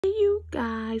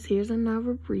guys, here's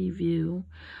another review.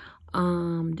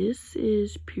 This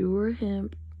is pure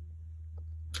hemp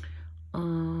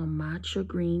matcha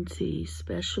green tea,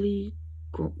 specially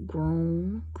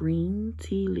grown green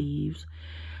tea leaves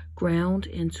ground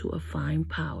into a fine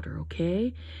powder,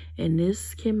 okay? And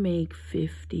this can make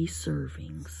 50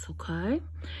 servings, okay?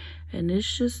 And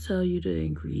this just tell you the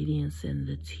ingredients in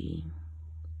the tea.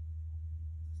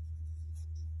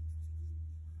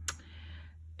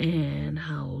 And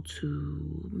how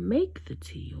to make the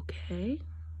tea, okay?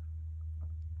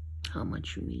 How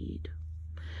much you need.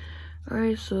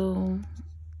 Alright, so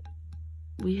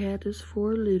we had this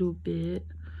for a little bit.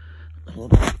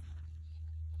 Hold on.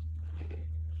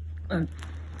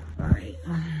 Alright,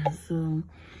 so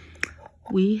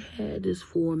we had this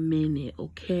for a minute,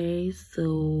 okay?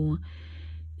 So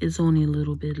it's only a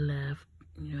little bit left.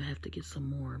 You know, I have to get some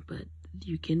more, but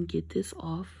you can get this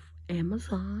off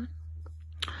Amazon.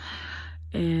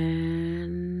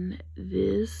 And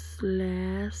this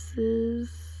lasts,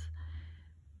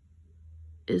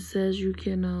 it says you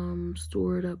can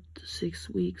store it up to 6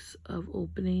 weeks of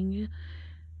opening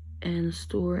and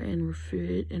store in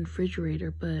refrigerator,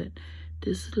 but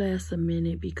this lasts a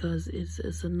minute because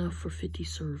it's enough for 50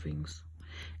 servings.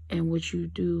 And what you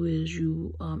do is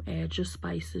you add your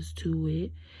spices to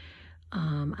it.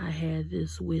 I had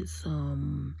this with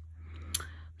some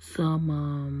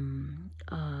cinnamon,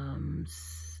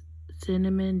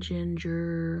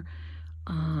 ginger,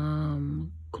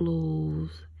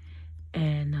 cloves,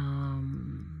 and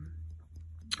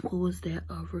what was that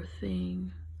other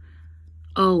thing?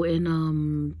 Oh,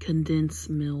 and condensed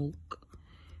milk,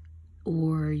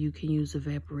 or you can use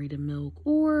evaporated milk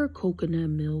or coconut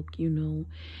milk, you know,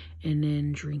 and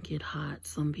then drink it hot.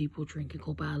 Some people drink it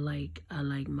cold, but I like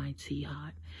my tea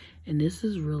hot, and this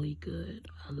is really good.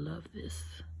 I love this.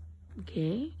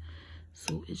 Okay,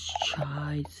 so it's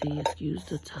chai tea. Excuse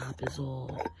the top is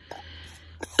all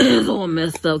it's all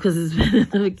messed up because it's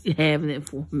been having it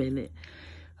for a minute.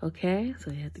 Okay,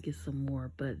 so I have to get some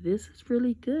more, but this is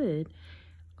really good.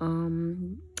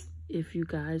 If you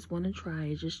guys want to try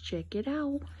it, just check it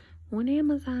out on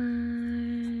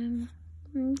Amazon.